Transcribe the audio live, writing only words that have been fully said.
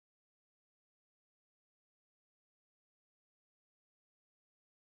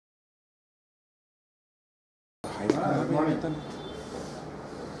morning.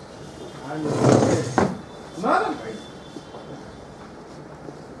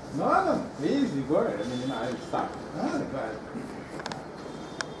 No, please, you go ahead. I mean, I'll start. Go ahead.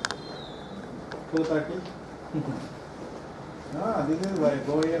 2:30? No, this is why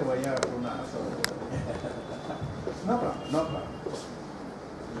go here via Pune. So no problem.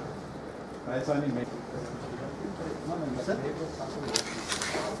 I saw any mail. Sir?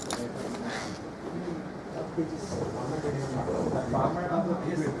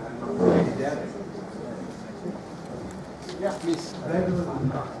 Yeah, please.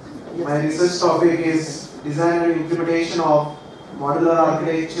 My research topic is design and implementation of modular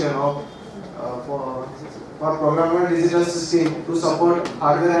architecture for programmable digital system to support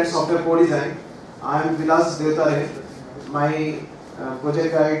hardware and software co-design. I am Vilas Deotare. My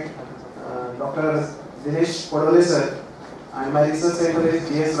project guide, Dr. Dinesh Podole sir, and my research center is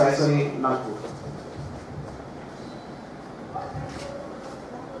GHRCE Nagpur.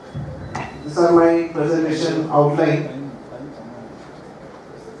 These are my presentation outline.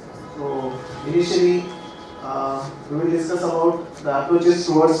 So initially, we will discuss about the approaches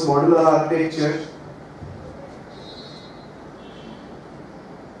towards modular architecture.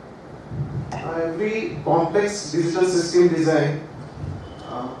 Every complex digital system design,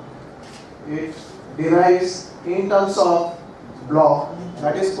 it derives in terms of block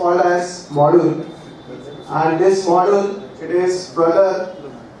that is called as module, and this module it is further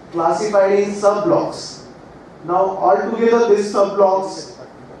classified in sub-blocks. Now altogether these sub-blocks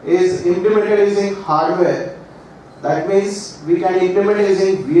is implemented using hardware. That means we can implement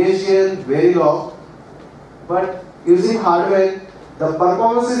using VHDL, Verilog, but using hardware the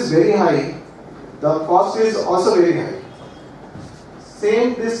performance is very high, the cost is also very high.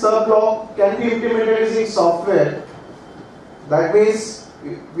 Same, this sub-block can be implemented using software. That means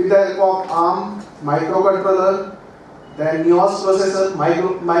with the help of ARM microcontroller, then NEOS processor,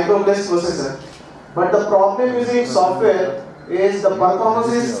 microblast processor. But the problem using software is the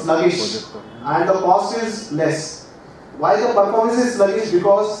performance is sluggish and the cost is less. Why the performance is sluggish?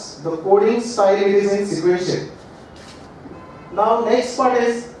 Because the coding style it is in sequential. Now next part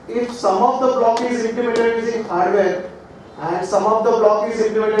is, if some of the block is implemented using hardware and some of the block is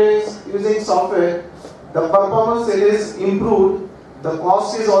implemented using software, the performance it is improved, the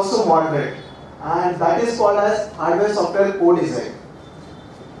cost is also moderate, and that is called as hardware software co-design.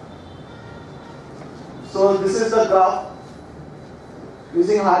 So this is the graph.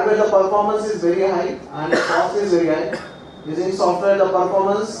 Using hardware the performance is very high and the cost is very high. Using software the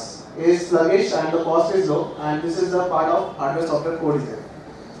performance is sluggish and the cost is low, and this is the part of hardware software co-design.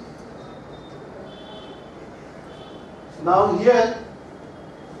 Now here,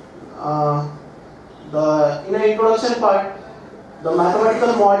 in an introduction part, the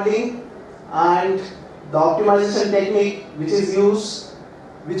mathematical modeling and the optimization technique which is used,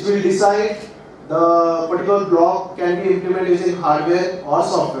 which will decide the particular block can be implemented using hardware or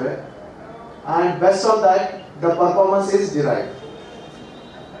software, and based on that the performance is derived.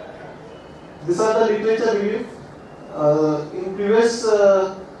 These are the literature review. In previous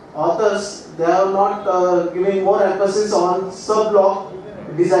authors, they have not giving more emphasis on sub-block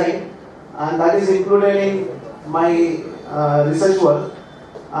design, and that is included in my research work,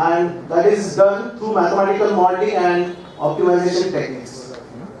 and that is done through mathematical modeling and optimization techniques.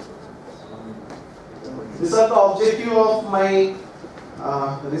 These are the objective of my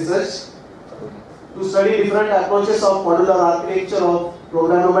research: to study different approaches of modular architecture of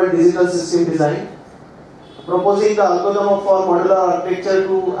programmable digital system design, proposing the algorithm for modular architecture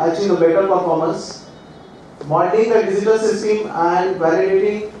to achieve a better performance, modeling the digital system and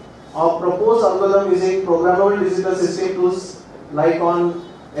validating of proposed algorithm using programmable digital system tools like on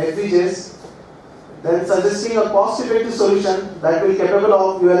FPGAs, then suggesting a cost-effective solution that will be capable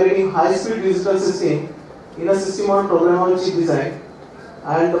of evaluating high-speed digital system in a system on programmable chip design,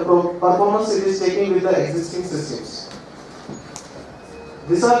 and the performance it is taking with the existing systems.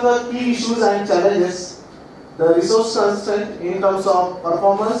 These are the key issues and challenges: the resource constraint in terms of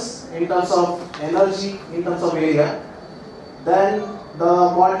performance, in terms of energy, in terms of area, then the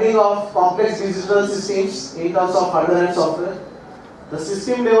modeling of complex digital systems in terms of hardware and software, the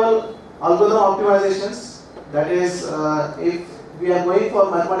system level algorithm optimizations, that is if we are going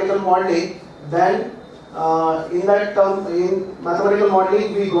for mathematical modeling, then in that term, in mathematical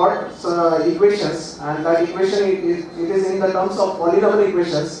modeling we got equations, and that equation it is in the terms of polynomial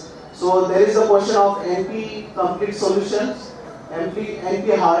equations. So there is a question of NP complete solutions,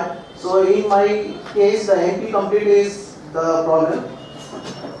 NP hard. So in my case the NP complete is the problem.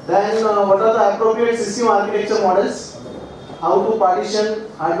 Then what are the appropriate system architecture models? How to partition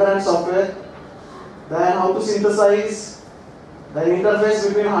hardware and software? then how to synthesize the interface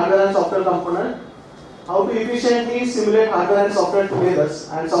between hardware and software component, how to efficiently simulate hardware and software together,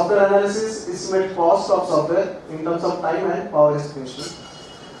 and software analysis estimate cost of software in terms of time and power estimation.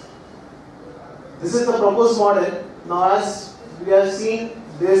 This is the proposed model. Now, as we have seen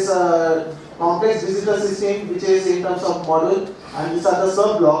this complex digital system, which is in terms of module, and these are the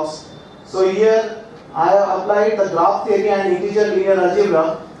sub blocks. So here I have applied the graph theory and integer linear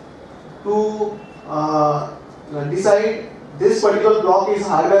algebra to decide this particular block is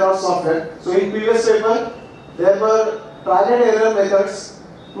hardware or software. So in previous paper, there were trial and error methods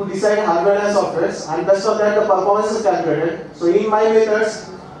to decide hardware and software, and based on that the performance is calculated. So in my methods,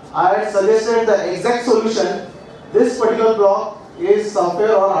 I had suggested the exact solution. This particular block is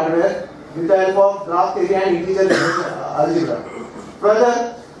software or hardware with the help of graph theory and integer linear algebra.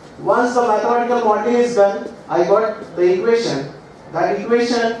 Further, once the mathematical modeling is done, I got the equation. That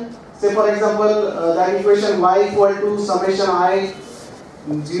equation, say for example, that equation y equal to summation I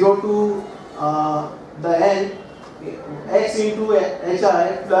 0 to the n x into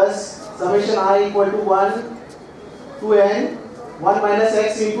hi plus summation I equal to 1 to n 1 minus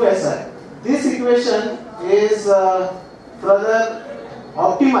x into si. This equation is further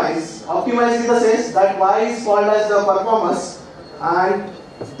optimized. Optimized in the sense that y is called as the performance, and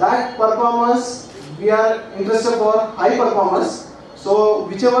that performance we are interested for high performance. So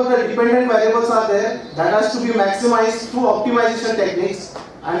whichever the dependent variables are there, that has to be maximized through optimization techniques,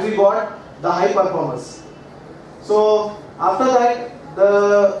 and we got the high performance. So after that,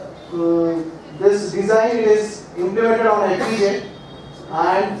 this design is implemented on FPGA,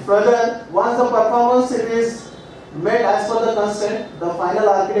 and further once the performance it is met as per the constant, the final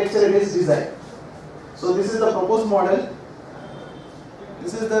architecture it is designed. So this is the proposed model.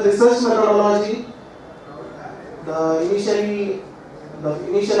 This is the research methodology. The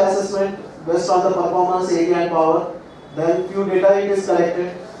initial assessment based on the performance, area and power. Then few data it is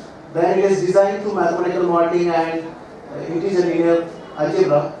collected. Then it is designed through mathematical modeling and integer linear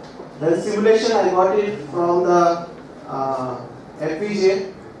algebra. Then simulation I got it from the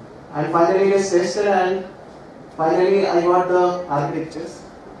FPGA, and finally it is tested, and finally I got the architectures.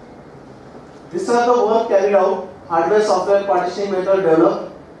 These are the work carried out. Hardware software partitioning method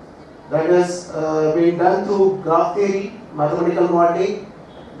developed, that has been done through graph theory, mathematical modeling,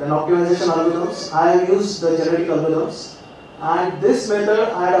 then optimization algorithms. I have used the genetic algorithms, and this method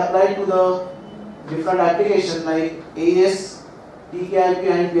I had applied to the different applications like AES, TKIP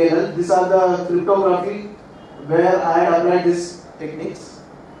and PLL. These are the cryptography where I had applied these techniques.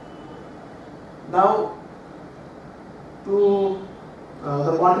 Now to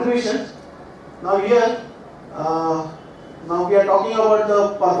the contribution. Now here now we are talking about the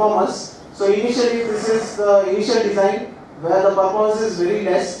performance. So initially this is the initial design where the performance is very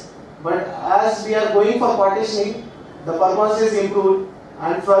less, but as we are going for partitioning, the performance is improved,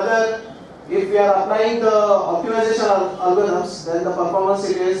 and further if we are applying the optimization algorithms, then the performance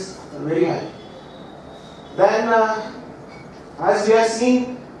it is very high. Then as we are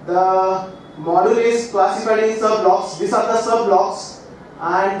seeing, the module is classified in sub blocks. These are the sub blocks,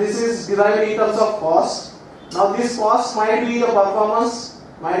 and this is derived in terms of cost. Now this cost might be the performance,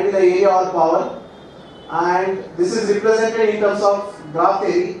 might be the area or power, and this is represented in terms of graph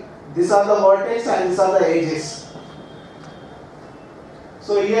theory. These are the vertex and these are the edges.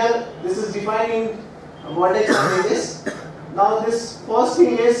 So here this is defined in vertex and edges. Now this first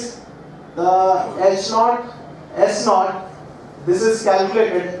thing is the H0, S0. This is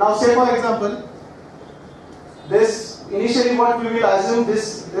calculated. Now say for example, this initially what we will assume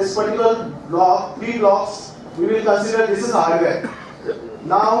this particular block, 3 blocks, we will consider this is hardware.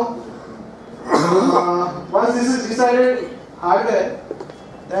 Now once this is decided hardware,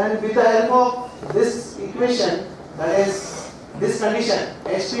 then with the help of this equation, that is this condition,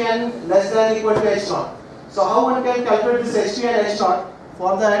 H2n less than equal to H0. So how one can calculate this H2 and H0?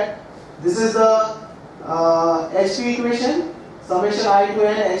 For that, this is the H2 equation, summation I to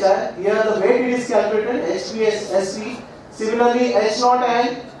n hi. Here the weight it is calculated, H2 is SV. Similarly, H0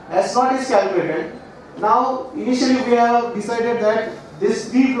 and S0 is calculated. Now initially we have decided that this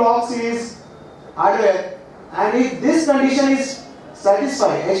 3 blocks is hardware, and if this condition is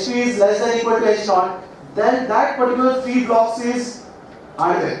satisfied, H2 is less than equal to H0, then that particular 3 blocks is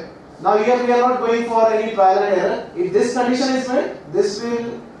hardware. Now here we are not going for any trial and error. If this condition is met, this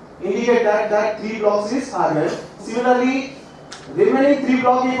will indicate that 3 blocks is hardware. Similarly, remaining 3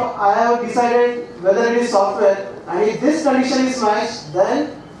 blocks, if I have decided whether it is software, and if this condition is matched,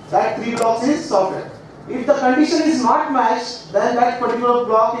 then that 3 blocks is software. If the condition is not matched, then that particular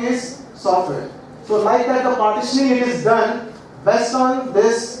block is software. So like that, the partitioning it is done based on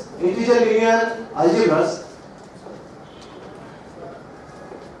this integer linear algebras.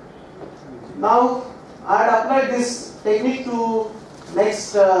 Now I had applied this technique to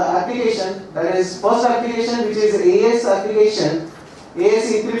next application, that is first application, which is AES application,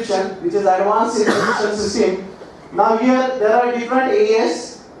 AES encryption, which is advanced encryption system. Now here there are different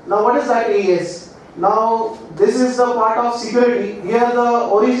AES. Now what is that AES? Now this is the part of security. Here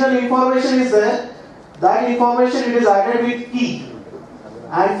the original information is there. That information it is added with key.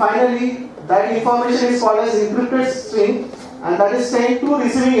 And finally that information is called as encrypted string, and that is sent to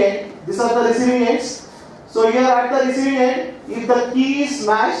receiving end. These are the receiving ends. So here at the receiving end, if the key is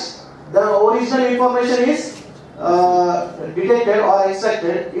matched, the original information is detected or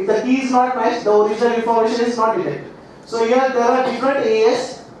extracted. If the key is not matched, the original information is not detected. So here there are different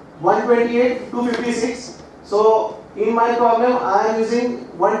AES, 128, 256. So in my problem I am using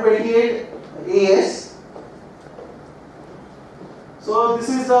 128 AES. So this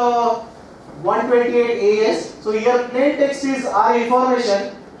is the 128 AES. So here plain text is our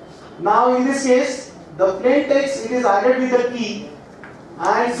information. Now in this case, the plain text it is added with the key,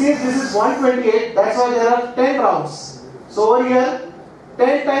 and since this is 128, that's why there are 10 rounds. So over here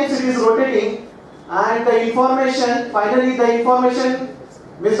 10 times it is rotating, and the information, finally the information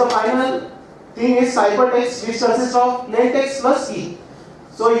means the final thing is ciphertext, which consists of plain text plus key.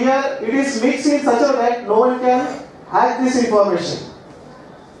 So here it is mixed in such a way that no one can hack this information.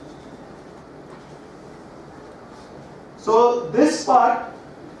 So this part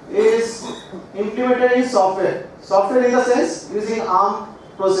is implemented in software. Software in the sense using ARM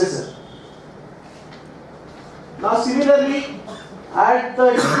processor. Now similarly, at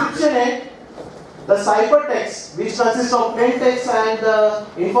the decryption end, the ciphertext, which consists of plain text and the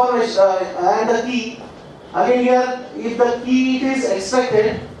information and the key. Again here, if the key it is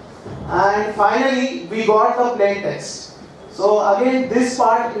extracted, and finally we got the plain text. So again, this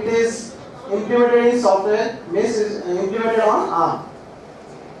part it is implemented in software, means is implemented on ARM.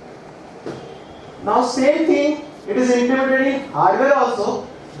 Now same thing, it is implemented in hardware also,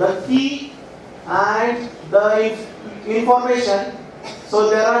 the key and the information.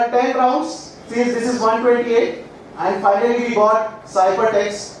 So there are 10 rounds, since this is 128, and finally we got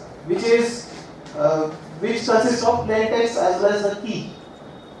ciphertext, which is which consists of plain text as well as the key.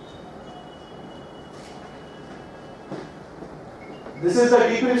 This is the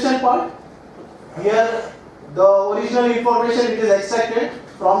decryption part. Here the original information it is extracted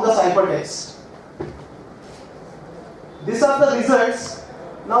from the ciphertext. These are the results.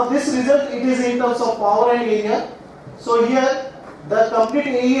 Now this result it is in terms of power and linear. So here the complete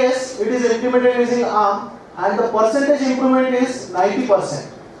AES it is implemented using ARM, and the percentage improvement is 90%.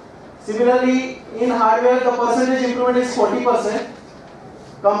 Similarly in hardware the percentage improvement is 40%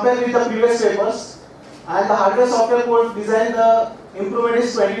 compared with the previous papers, and the hardware software code design the improvement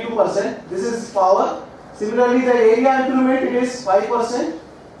is 22%. This is power. Similarly the area improvement it is 5%.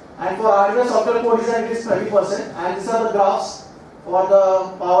 And for hardware software code design it is 30%, and these are the graphs for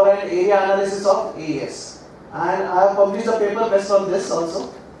the power and area analysis of AES. And I have published a paper based on this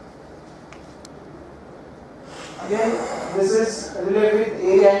also. Again, this is related with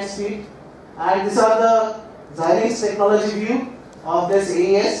area and speed, and these are the Xilinx technology view of this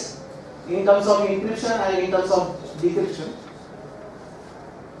AES in terms of encryption and in terms of decryption.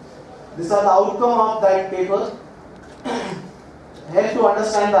 These are the outcome of that paper. Help to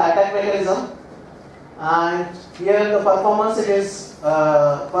understand the attack mechanism, and here the performance it is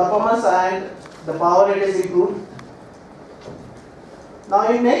performance and the power it is improved. Now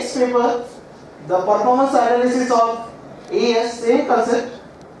in next paper, the performance analysis of AES, same concept,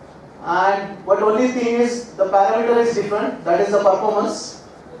 and but only thing is the parameter is different, that is the performance.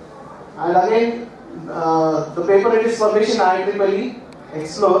 And again the paper it is published in IEEE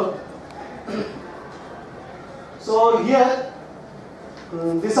Explore. So here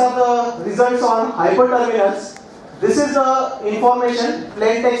these are the results on hyperterminals. This is the information,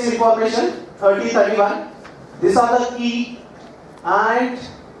 plain text information 3031. These are the key, and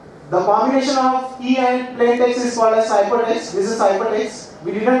the combination of key and plain text is called as ciphertext. This is ciphertext.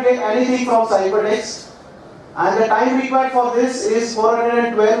 We didn't get anything from ciphertext, and the time required for this is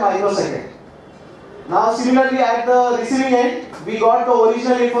 412 microseconds. Now similarly at the receiving end, we got the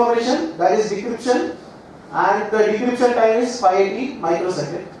original information, that is decryption, and the decryption time is 580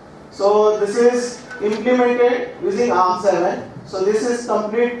 microseconds. So this is implemented using ARM7. So this is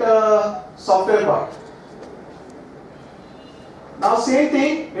complete software part. Now same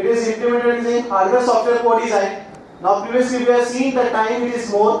thing, it is implemented using hardware software co-design. Now previously we have seen the time it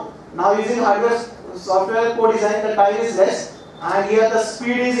is more. Now using hardware software co-design the time is less, and here the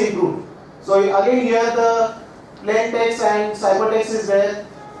speed is improved. So again here the plain text and ciphertext is there,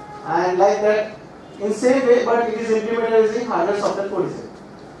 and like that in same way, but it is implemented using hardware software co-design.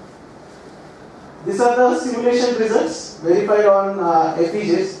 These are the simulation results verified on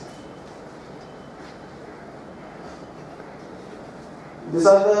FPGAs. These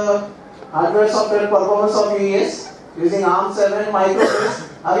are the hardware software performance of AES using ARM7 microprocessor.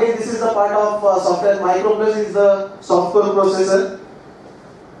 Again, this is the part of software. Microprocessor is the software processor.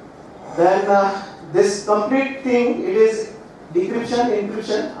 Then this complete thing, it is decryption,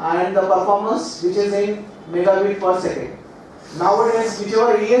 encryption, and the performance which is in megabit per second. Nowadays,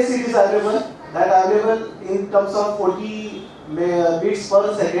 whichever AES it is available, that available in terms of 40 bits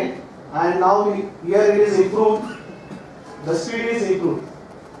per second, and now here it is improved. The speed is improved.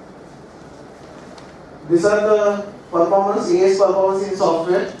 These are the performance, AES performance in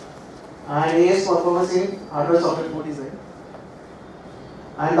software and AES performance in hardware software co-design.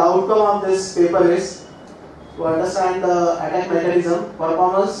 And the outcome of this paper is to understand the attack mechanism,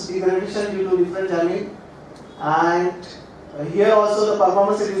 performance degradation due to different jamming, and here also the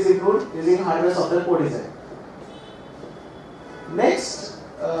performance it is improved using hardware software co-design. Next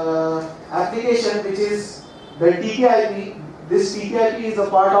application, which is the TKIP. This TKIP is a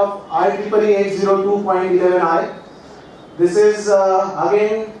part of IEEE 802.11i. This is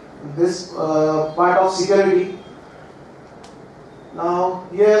again this part of security. Now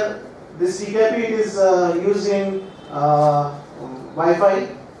here this TKIP is used in Wi-Fi,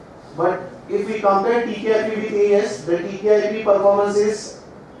 but if we compare TKIP with AES, the TKIP performance is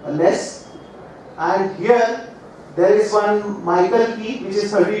less, and here there is one Michael key which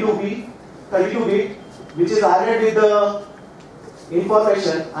is 32 bit, which is added with the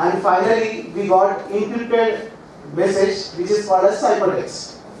information, and finally we got encrypted message which is called as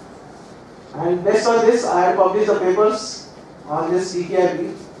ciphertext. And based on this, I have published the papers on this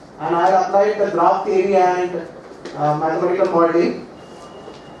TKIP, and I have applied the graph theory and mathematical modeling.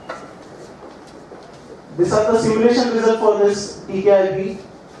 These are the simulation results for this TKIP.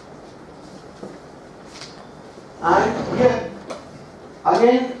 And here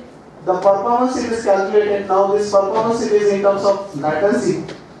again the performance it is calculated. Now this performance it is in terms of latency.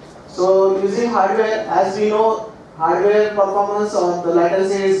 So using hardware, as we know, hardware performance or the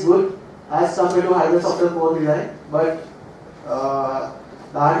latency is good as compared to hardware software co-design, but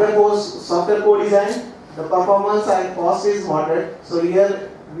the hardware software co-design, the performance and cost is moderate. So here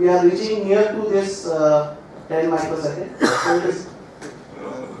we are reaching near to this 10 microseconds. So it is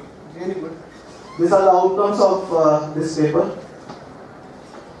really good. These are the outcomes of this paper.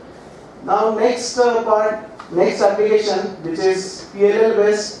 Now next next application, which is PLL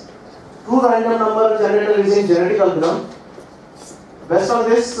based true random number generator using genetic algorithm. Based on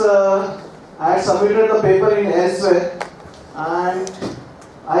this, I had submitted the paper in elsewhere, and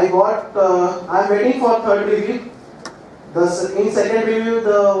I got. I am waiting for third review. In second review,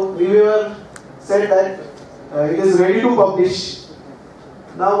 the reviewer said that it is ready to publish.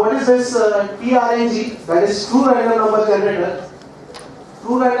 Now, what is this TRNG? That is true random number generator.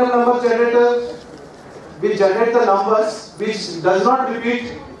 True random number generator will generate the numbers which does not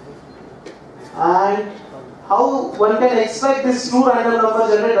repeat. And how one can expect this true random number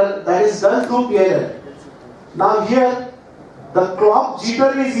generator? That is done through PLL. Now here the clock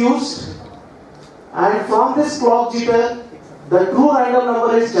jitter is used, and from this clock jitter the true random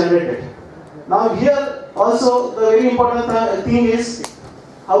number is generated. Now here also the very important thing is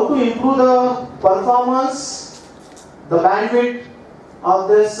how to improve the performance, the bandwidth of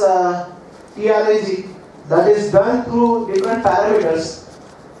this TRNG. That is done through different parameters.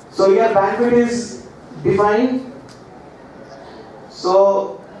 So here bandwidth is defined.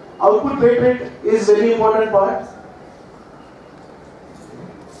 So output bit rate is very important part.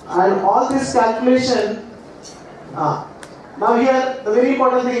 And all this calculation. Now here the very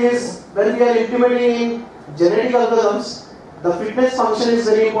important thing is when we are implementing genetic algorithms, the fitness function is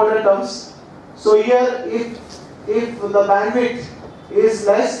very important terms. So here if the bandwidth is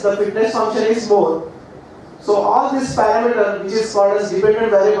less, the fitness function is more. So all this parameter which is called as dependent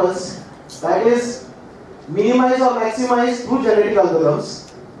variables, that is minimized or maximized through genetic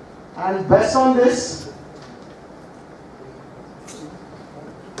algorithms. And based on this,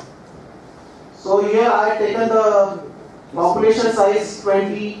 so here I have taken the population size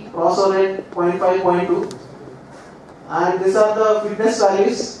 20, crossover rate 0.5, 0.2, and these are the fitness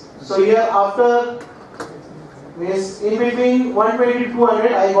values. So here after means in between 120 to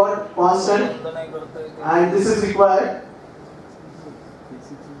 200 I got constant, and this is required,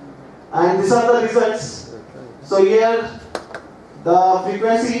 and these are the results. So here the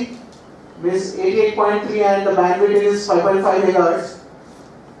frequency is 88.3 and the bandwidth is 5.5 MHz.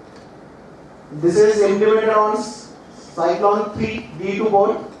 This is implemented on Cyclone 3 D2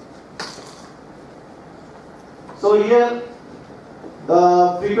 board, So here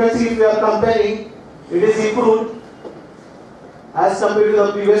the frequency, if we are comparing, it is improved as compared to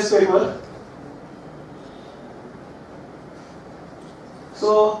the previous paper.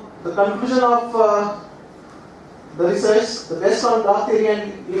 So the conclusion of the research, the best on block theory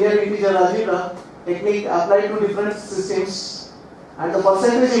and linear integer algebra technique applied to different systems, and the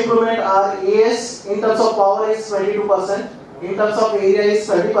percentage improvement are AS in terms of power is 22%, in terms of area is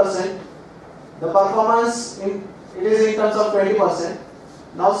 30%, the performance it is in terms of 20%.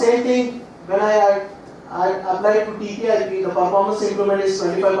 Now same thing when I applied to TPIP, the performance improvement is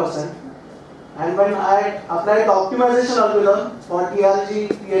 25%, and when I applied the optimization algorithm for TRG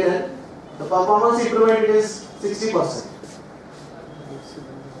PLN, the performance improvement is 60%.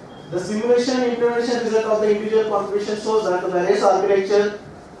 The simulation implementation result of the individual configuration shows that the various architecture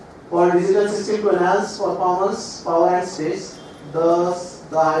for digital system to enhance performance, power and space.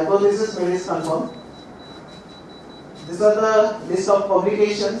 The hypothesis made is confirmed. These are the list of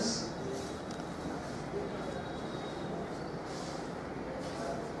publications.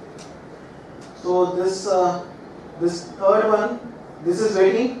 So this third one, this is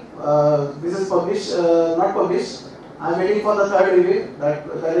waiting. This is published, not published. I am waiting for the third review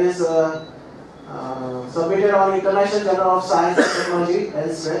that is submitted on International Journal of Science and Technology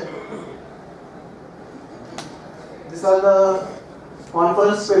elsewhere. These are the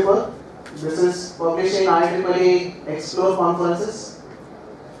conference paper. This is published in IEEE Explore conferences.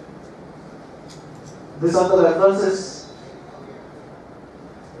 These are the references.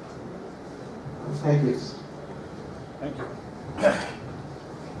 Thank you. Thank you.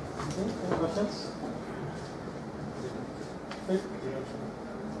 Any questions?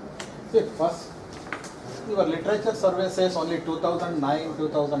 See, first, your literature survey says only 2009,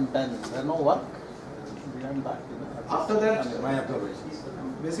 2010. There no work beyond that. After that, my observations.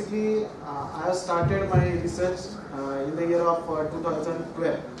 basically, I have started my research in the year of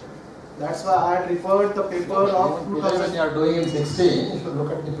 2012. That's why I had referred the paper of 2000. When you are doing in 16, you should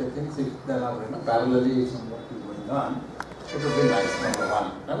look at the things if there are parallelly some work is going on. It would be nice, number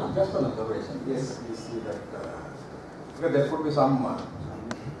one. Just an observation. Yes. We see that because there could be some.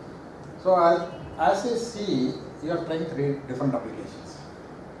 So as you see, you are trying 3 different applications.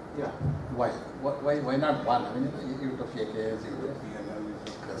 Yeah. Why not one? I mean, you took AKS, you took PNL, you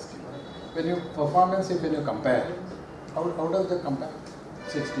took CHRCE. When you performance, when you compare, how does that compare?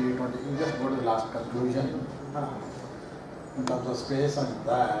 60, 20, you just go to the last conclusion in terms of space and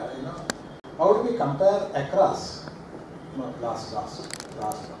that, how do we compare across? No, last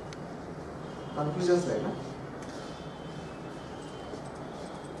Conclusions right now.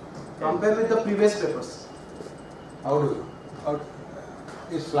 Compare with the previous papers. How do you?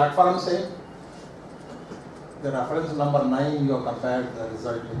 Is platform same? The reference number 9 you have compared the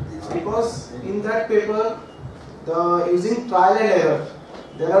result with the Because in that paper, using trial and error,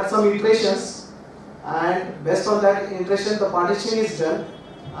 there are some iterations, and based on that iteration, the partition is done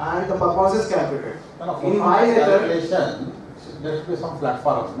and the performance is calculated. In my calculation, there should be some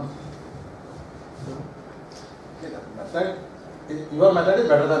platform. No? Method, your method is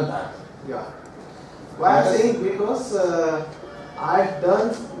better than that. Yeah. Why I am saying because I have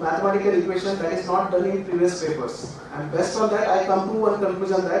done mathematical equation that is not done in previous papers, and based on that I come to one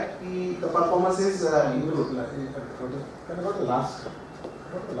conclusion that the performance is improved. Can I go to the last?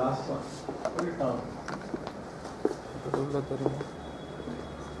 Go to the last one. Put it down.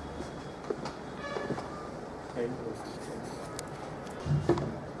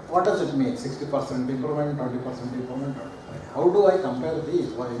 What does it mean? 60% improvement, 20% improvement? How do I compare these?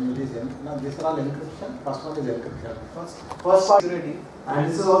 These are all encryption. First one is encryption. First part is ready,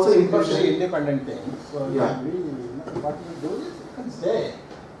 and this is also encryption. Independent thing. So yeah. What you do is you can say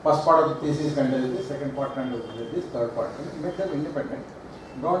first part of the thesis can do this, second part can do this, third part can do this. Make them independent.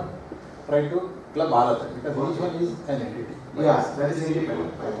 Don't try to club all of them because each one is an entity. Yeah, that is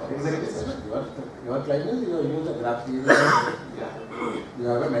independent. Exactly. Your claim is you use a graph theory. Yeah. You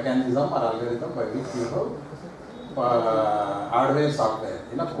have a mechanism or algorithm by which you have hardware, software.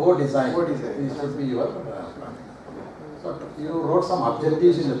 Co-design. This should be your planning. So you wrote some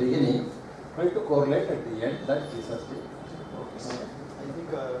objectives in the beginning. Try to correlate at the end that Jesus did. I think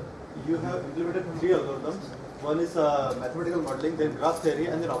you have implemented 3 algorithms. One is mathematical modeling, then graph theory,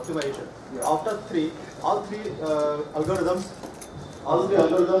 and then optimization. Yeah. After all three algorithms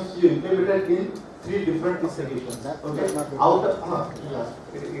you implemented in 3 different distributions. Okay. Out of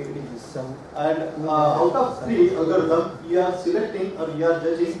 3 algorithms, you are selecting or you are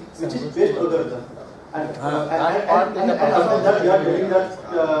judging which is best algorithm. And after that, you are telling that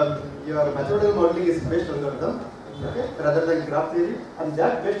your mathematical modeling is best algorithm. okay, rather than graph theory, and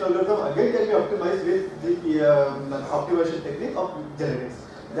that best algorithm again can be optimized with the optimization technique of genetics.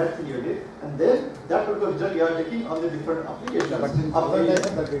 That thing you did, and then that particular result you are taking on the different applications. But in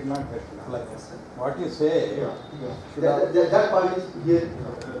presentation that did not get like this. What you say, should have, that part is here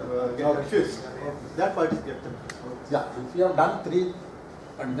get confused. That part is get confused. yeah, if you have done 3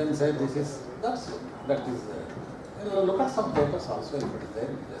 and then say this is, that is, look at some papers also, if it is there,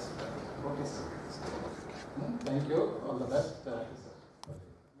 just. Okay, sir. Thank you, all the best.